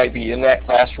who might be in that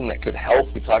classroom that could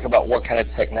help. We talk about what kind of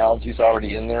technology is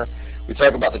already in there. We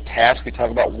talk about the task. We talk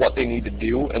about what they need to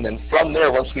do. And then from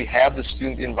there, once we have the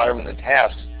student, the environment, and the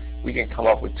tasks, we can come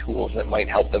up with tools that might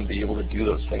help them be able to do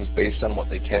those things based on what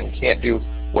they can and can't do,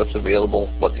 what's available,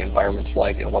 what the environment's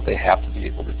like, and what they have to be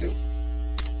able to do.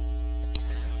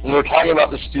 When we're talking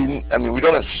about the student, I mean, we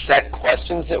don't have set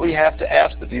questions that we have to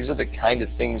ask, but these are the kind of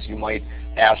things you might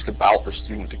ask about the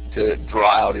student to draw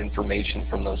out information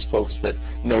from those folks that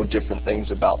know different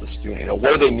things about the student. You know,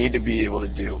 what do they need to be able to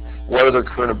do? What are their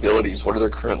current abilities? What are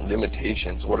their current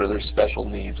limitations? What are their special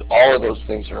needs? All of those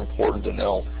things are important to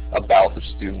know about the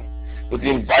student. With the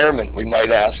environment, we might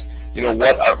ask, you know,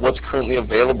 what's currently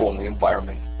available in the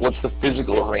environment? What's the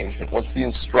physical arrangement? What's the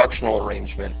instructional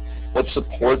arrangement? What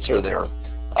supports are there?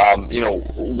 You know,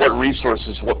 what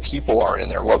resources, what people are in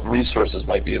there, what resources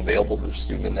might be available to the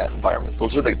student in that environment.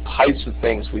 Those are the types of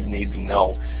things we need to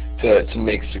know to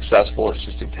make successful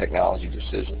assistive technology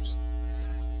decisions.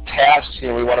 Tasks, you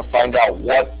know, we want to find out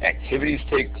what activities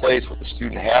take place, what the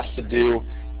student has to do.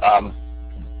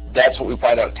 That's what we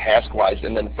find out task-wise.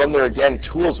 And then from there, again,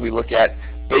 tools we look at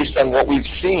based on what we've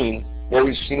seen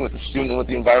with the student, with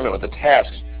the environment, with the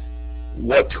tasks.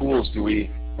 What tools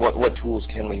what tools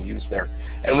can we use there?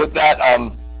 And with that,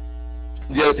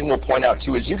 the other thing we'll point out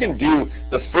too is you can do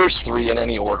the first three in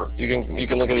any order. You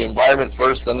can look at the environment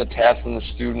first, then the task, then the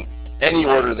student, any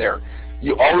order there.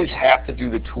 You always have to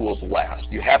do the tools last.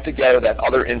 You have to gather that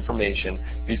other information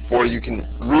before you can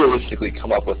realistically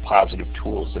come up with positive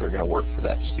tools that are going to work for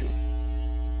that student.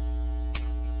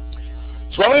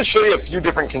 So I'm going to show you a few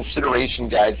different consideration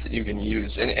guides that you can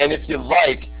use. And if you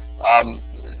like,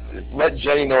 let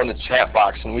Jenny know in the chat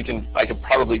box, and I could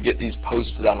probably get these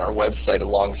posted on our website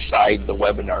alongside the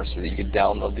webinar so that you could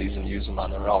download these and use them on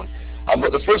their own.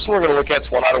 But the first one we're going to look at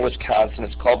is one out of Wisconsin.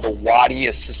 It's called the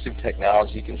WADI Assistive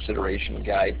Technology Consideration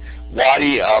Guide.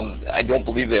 WADI, I don't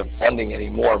believe they have funding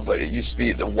anymore, but it used to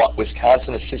be the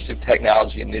Wisconsin Assistive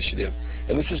Technology Initiative.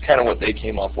 And this is kind of what they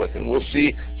came up with. And we'll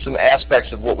see some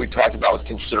aspects of what we talked about with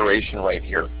consideration right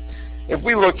here. If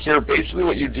we look here, basically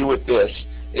what you do with this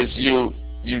is you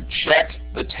check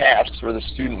the tasks where the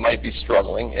student might be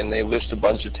struggling, and they list a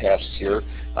bunch of tasks here.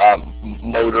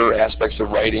 Motor, aspects of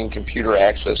writing, computer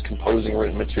access, composing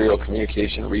written material,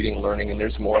 communication, reading, learning, and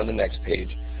there's more on the next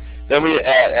page. Then we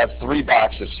have three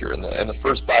boxes here, and the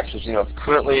first box is, you know, if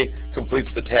currently completes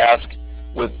the task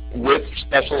with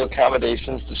special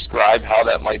accommodations, describe how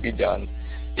that might be done.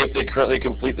 If they currently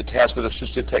complete the task with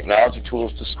assistive technology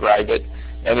tools, describe it.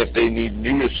 And if they need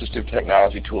new assistive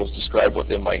technology tools, describe what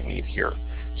they might need here.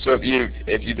 So if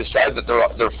you decide that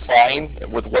they're fine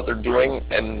with what they're doing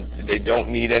and they don't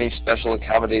need any special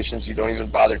accommodations, you don't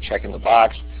even bother checking the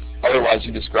box. Otherwise,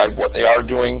 you describe what they are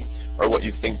doing or what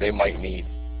you think they might need.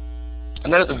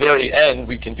 And then at the very end,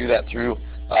 we can do that through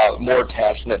more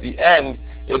tasks. And at the end,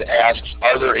 it asks,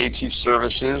 are there AT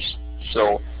services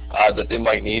that they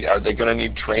might need? Are they going to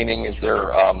need training? Is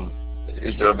there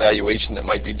evaluation that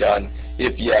might be done?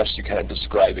 If yes, you kind of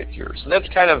describe it here. So that's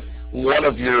kind of one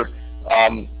of your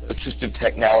assistive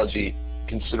technology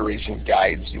consideration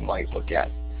guides you might look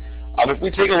at. If we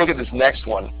take a look at this next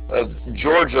one, the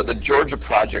Georgia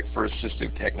Project for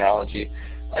Assistive Technology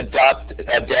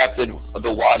adapted the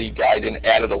WADI guide and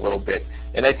added a little bit.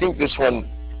 And I think this one,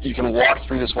 you can walk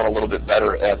through this one a little bit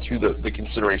better through the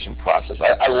consideration process.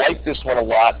 I like this one a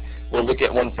lot. We'll look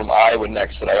at one from Iowa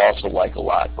next that I also like a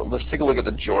lot. But let's take a look at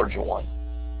the Georgia one.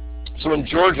 So in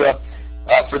Georgia,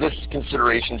 for this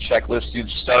consideration checklist, you'd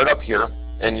start up here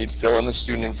and you'd fill in the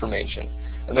student information.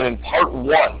 And then in part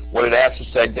one, what it asks is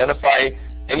to identify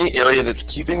any area that's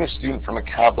keeping the student from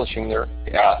accomplishing their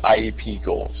IEP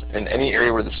goals, and any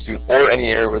area where the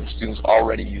student's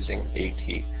already using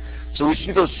AT. So we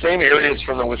see those same areas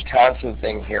from the Wisconsin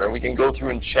thing here, and we can go through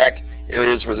and check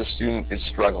areas where the student is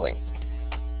struggling.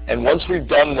 And once we've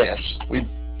done this, we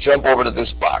jump over to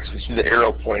this box. We see the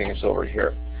arrow pointing us over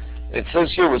here. It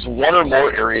says here was one or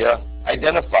more area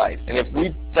identified. And if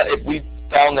we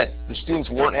found that the students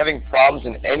weren't having problems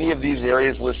in any of these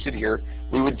areas listed here,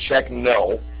 we would check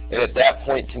no, and at that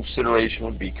point consideration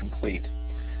would be complete.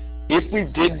 If we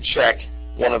did check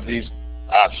one of these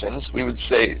options, we would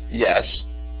say yes,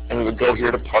 and we would go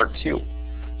here to Part 2.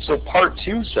 So Part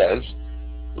 2 says,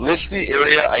 list the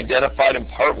area identified in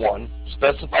Part 1,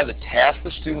 specify the task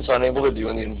the student's unable to do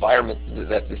in the environment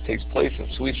that this takes place in.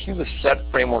 So we see the SET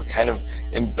framework kind of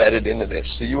embedded into this.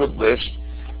 So you would list,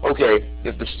 okay,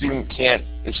 if the student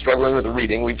is struggling with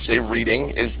reading, we'd say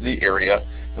reading is the area.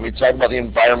 And we'd talk about the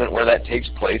environment where that takes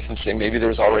place and say maybe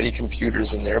there's already computers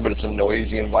in there, but it's a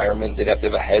noisy environment. They'd have to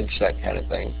have a headset kind of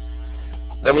thing.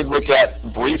 Then we'd look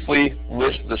at, briefly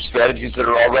list the strategies that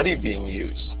are already being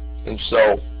used. And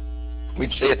so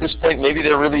we'd say at this point maybe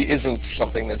there really isn't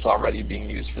something that's already being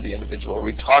used for the individual. Or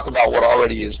we'd talk about what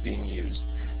already is being used.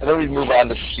 And then we'd move on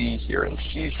to C here. And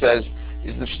C says,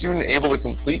 is the student able to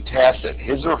complete tasks at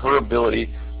his or her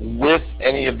ability with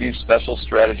any of these special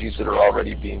strategies that are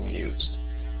already being used?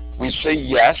 We say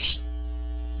yes.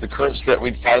 The current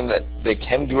we'd find that they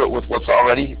can do it with what's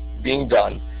already being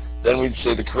done. Then we'd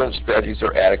say the current strategies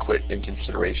are adequate and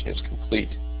consideration is complete.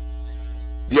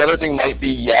 The other thing might be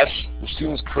yes, the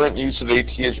student's current use of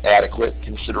AT is adequate,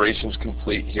 consideration is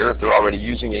complete here if they're already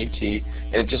using AT,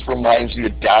 and it just reminds you to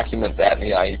document that in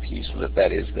the IEP so that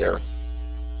that is there.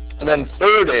 And then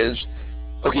third is,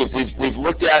 okay, we've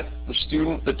looked at the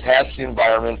student, the task, the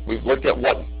environment, we've looked at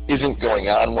what isn't going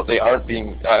on, what they aren't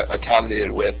being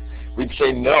accommodated with, we'd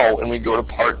say no, and we'd go to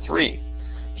Part 3.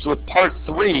 So with Part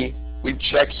 3, we'd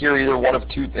check here either one of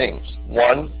two things.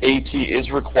 One, AT is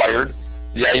required.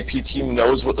 The IEP team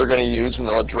knows what they're going to use and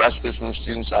they'll address this in the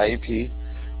student's IEP.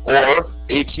 Or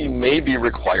AT may be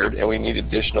required and we need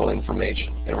additional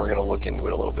information, and we're going to look into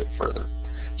it a little bit further.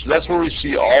 So that's where we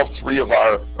see all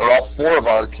four of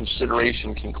our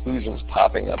consideration conclusions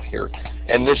popping up here.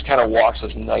 And this kind of walks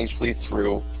us nicely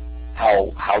through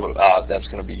how that's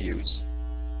going to be used.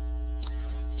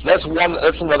 So that's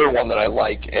another one that I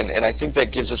like, and I think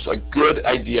that gives us a good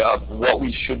idea of what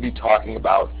we should be talking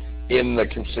about in the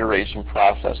consideration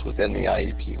process within the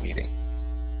IEP meeting.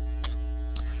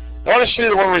 I want to show you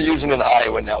the one we're using in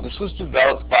Iowa now. This was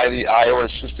developed by the Iowa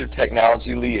Assistive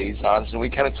Technology Liaisons, and we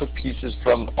kind of took pieces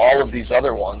from all of these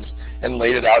other ones and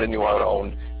laid it out into our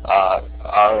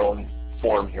own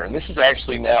form here. And this is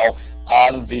actually now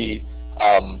on the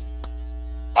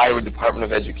Iowa Department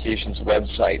of Education's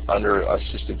website under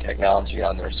Assistive Technology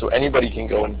on there. So anybody can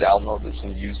go and download this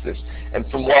and use this. And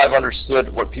from what I've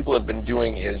understood, what people have been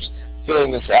doing is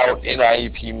filling this out in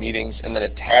IEP meetings and then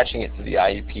attaching it to the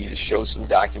IEP to show some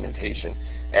documentation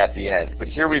at the end. But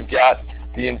here we've got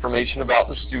the information about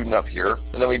the student up here,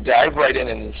 and then we dive right in,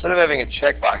 and instead of having a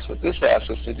checkbox, what this asks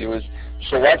us to do is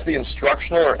select the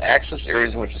instructional or access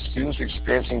areas in which the student's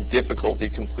experiencing difficulty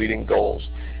completing goals.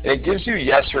 And it gives you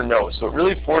yes or no, so it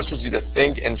really forces you to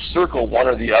think and circle one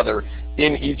or the other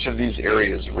in each of these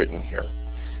areas written here.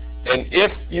 And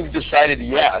if you've decided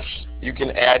yes, you can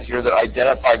add here the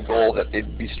identified goal that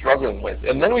they'd be struggling with.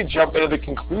 And then we jump into the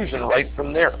conclusion right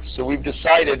from there. So we've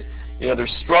decided, they're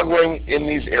struggling in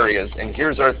these areas, and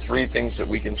here's our three things that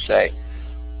we can say.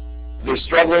 They're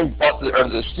struggling, but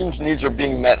the student's needs are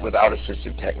being met without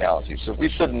assistive technology. So if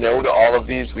we said no to all of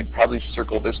these, we'd probably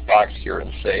circle this box here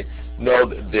and say, no,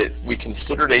 that we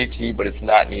considered AT, but it's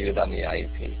not needed on the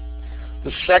IEP.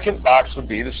 The second box would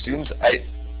be the student's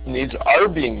needs are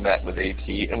being met with AT,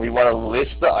 and we want to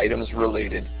list the items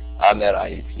related on that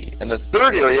IEP. And the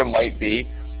third area might be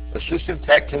assistive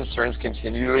tech concerns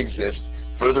continue to exist,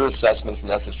 further assessments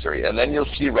necessary. And then you'll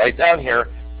see right down here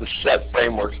the SET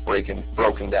framework's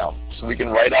broken down. So we can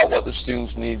write out what the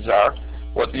student's needs are,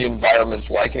 what the environment's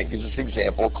like, and it gives us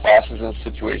example, classes and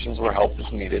situations where help is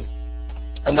needed.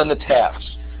 And then the tasks.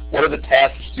 What are the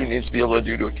tasks the student needs to be able to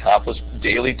do to accomplish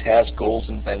daily task goals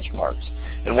and benchmarks?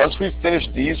 And once we've finished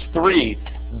these three,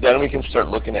 then we can start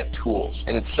looking at tools.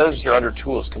 And it says here under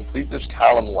tools, complete this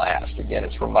column last. Again,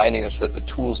 it's reminding us that the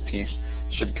tools piece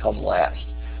should come last.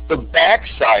 The back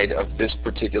side of this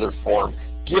particular form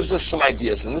gives us some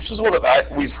ideas. And this is what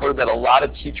we've heard that a lot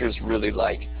of teachers really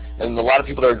like. And a lot of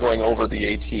people that are going over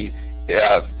the AT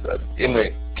in the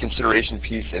consideration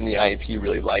piece in the IEP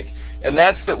really like. And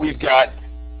that's that we've got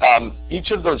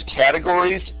each of those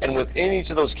categories, and within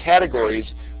each of those categories,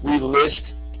 we list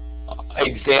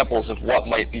examples of what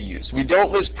might be used. We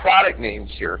don't list product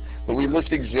names here, but we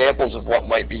list examples of what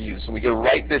might be used. And we can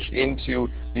write this into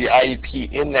the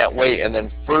IEP in that way and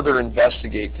then further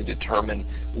investigate to determine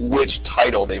which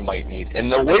title they might need.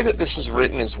 And the way that this is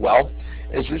written as well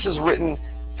is this is written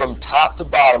from top to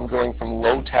bottom, going from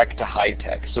low tech to high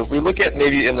tech. So if we look at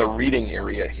maybe in the reading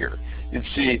area here, you'd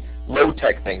see low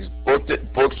tech things,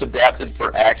 books adapted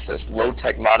for access, low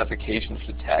tech modifications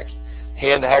to text,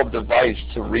 handheld device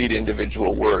to read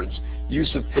individual words,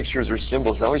 use of pictures or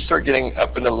symbols. Now we start getting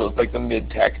up into like the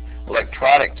mid-tech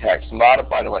electronic text,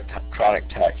 modified electronic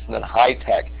text, and then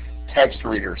high-tech text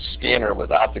reader, scanner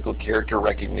with optical character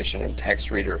recognition, and text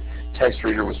reader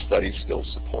with study skills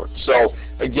support. So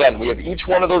again, we have each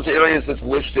one of those areas that's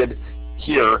listed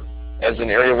here as an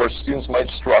area where students might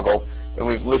struggle, and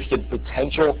we've listed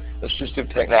potential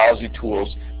assistive technology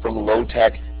tools from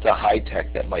low-tech to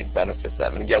high-tech that might benefit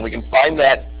them. And again, we can find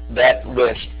that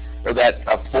list or that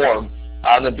form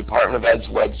on the Department of Ed's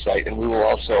website, and we will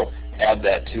also add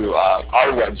that to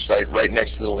our website right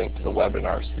next to the link to the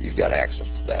webinar, so you've got access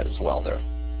to that as well there.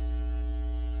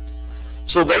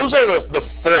 So those are the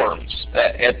forms.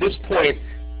 At this point,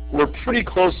 we're pretty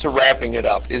close to wrapping it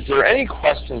up. Is there any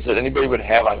questions that anybody would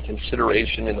have on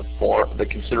consideration in the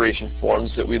consideration forms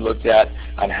that we looked at,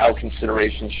 on how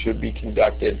consideration should be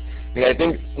conducted? And I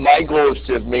think my goal is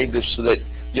to have made this so that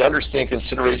you understand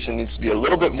consideration needs to be a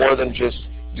little bit more than just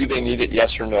do they need it, yes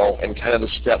or no, and kind of the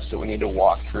steps that we need to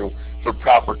walk through for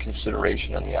proper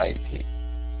consideration on the IEP.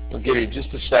 We'll give you just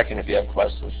a second if you have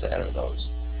questions to enter those.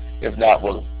 If not,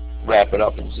 we'll wrap it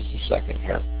up in just a second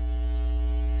here.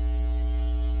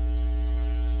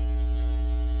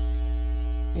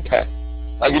 Okay.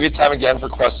 I'll give you time again for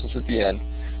questions at the end.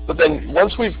 But then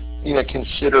once we've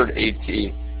considered AT,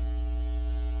 do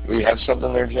we have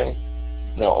something there, Jenny?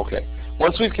 No, okay.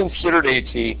 Once we've considered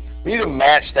AT, we need to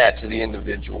match that to the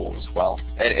individual as well.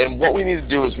 And what we need to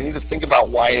do is we need to think about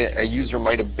why a user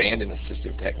might abandon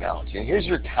assistive technology. And here's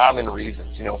your common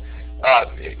reasons.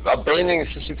 Abandoning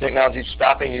assistive technology,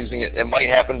 stopping using it, it might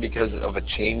happen because of a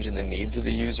change in the needs of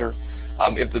the user.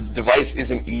 If the device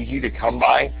isn't easy to come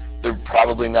by, they're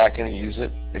probably not going to use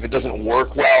it. If it doesn't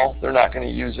work well, they're not going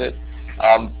to use it.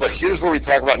 But here's where we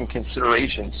talk about in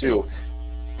consideration too.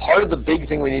 Part of the big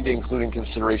thing we need to include in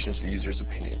consideration is the user's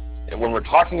opinion. And when we're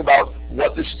talking about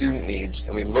what the student needs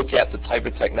and we look at the type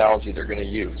of technology they're going to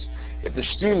use, if the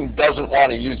student doesn't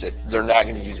want to use it, they're not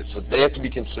going to use it. So they have to be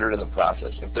considered in the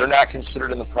process. If they're not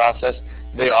considered in the process,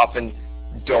 they often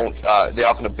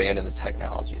abandon the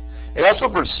technology. And also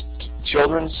for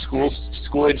children,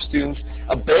 school-age students,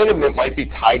 abandonment might be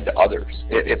tied to others.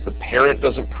 If the parent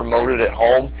doesn't promote it at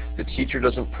home, the teacher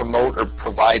doesn't promote or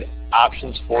provide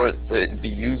options for it to be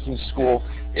used in school,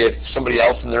 if somebody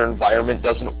else in their environment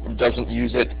doesn't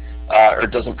use it or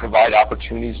doesn't provide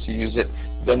opportunities to use it,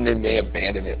 then they may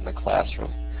abandon it in the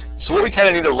classroom. So what we kind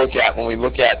of need to look at when we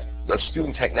look at the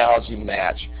student technology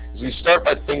match is we start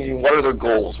by thinking, what are their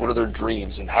goals, what are their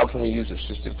dreams, and how can we use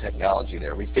assistive technology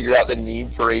there? We figure out the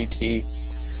need for AT.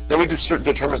 Then we just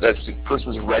determine if that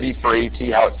person's ready for AT,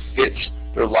 how it fits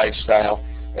their lifestyle,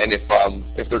 and if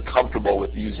they're comfortable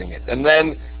with using it. And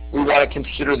then we want to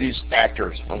consider these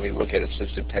factors when we look at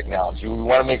assistive technology. We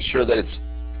want to make sure that it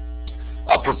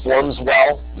performs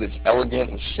well, that it's elegant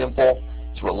and simple,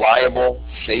 it's reliable,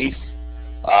 safe,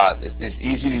 it's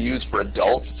easy to use for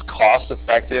adults, it's cost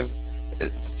effective,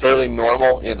 it's fairly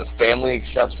normal, the family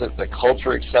accepts it, the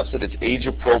culture accepts it, it's age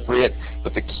appropriate,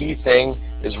 but the key thing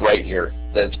is right here,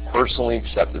 that it's personally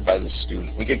accepted by the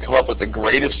student. We could come up with the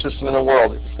greatest system in the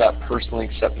world, if it's not personally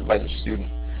accepted by the student,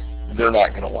 they're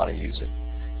not going to want to use it.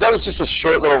 That was just a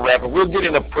short little wrap-up. We'll get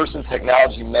into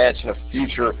person-technology match in a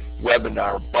future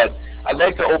webinar, but I'd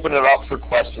like to open it up for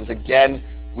questions. Again,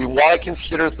 we want to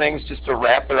consider things, just to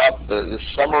wrap it up. The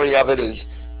summary of it is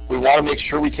we want to make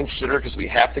sure we consider, because we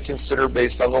have to consider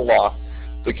based on the law.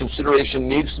 The consideration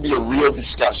needs to be a real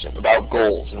discussion about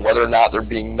goals and whether or not they're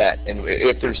being met, and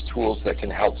if there's tools that can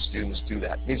help students do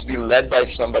that. It needs to be led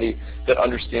by somebody that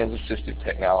understands assistive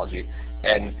technology,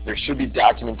 and there should be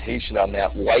documentation on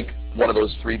that, like one of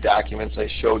those 3 documents I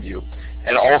showed you.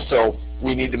 And also,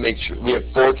 we need to make sure we have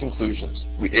 4 conclusions.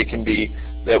 It can be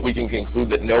that we can conclude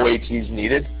that no AT is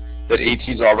needed, that AT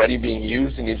is already being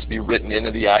used and needs to be written into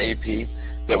the IEP,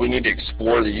 that we need to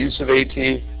explore the use of AT,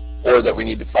 or that we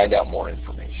need to find out more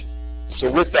information. So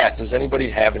with that, does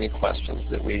anybody have any questions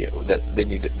that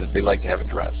they'd like to have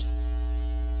addressed?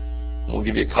 We'll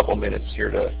give you a couple minutes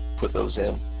here to put those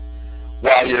in.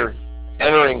 While you're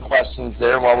entering questions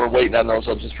there, while we're waiting on those,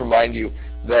 I'll just remind you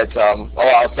that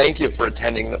I'll thank you for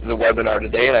attending the webinar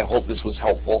today, and I hope this was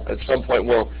helpful. At some point,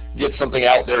 we'll get something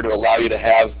out there to allow you to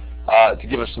have to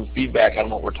give us some feedback on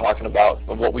what we're talking about,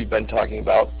 and what we've been talking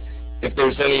about. If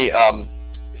there's any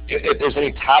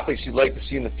topics you'd like to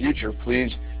see in the future,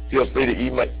 please feel free to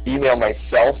email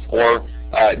myself or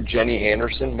Jenny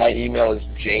Anderson. My email is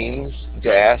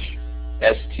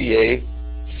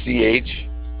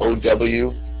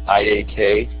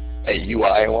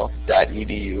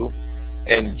james-stachowiak@uiowa.edu,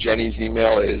 and Jenny's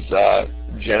email is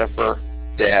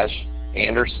jennifer-anderson,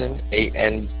 ANDERSEN,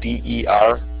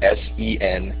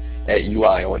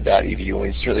 @uiowa.edu. And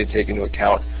we certainly take into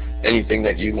account anything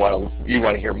that you want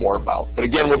to hear more about. But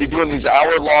again, we'll be doing these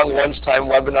hour-long lunchtime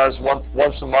webinars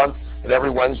once a month, and every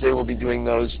Wednesday we'll be doing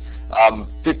those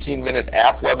 15-minute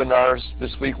app webinars.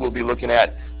 This week we'll be looking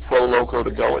at Pro Loco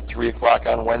to Go at 3 o'clock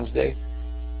on Wednesday.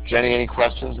 Jenny, any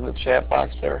questions in the chat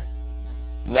box there?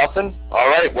 Nothing? All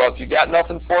right. Well, if you got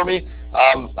nothing for me,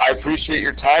 I appreciate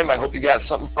your time. I hope you got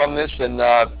something from this, and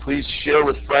please share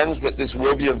with friends that this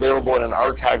will be available in an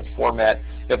archived format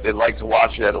if they'd like to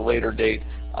watch it at a later date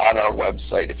on our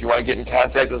website. If you want to get in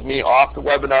contact with me off the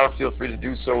webinar, feel free to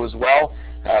do so as well.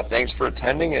 Thanks for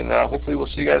attending, and hopefully we'll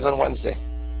see you guys on Wednesday.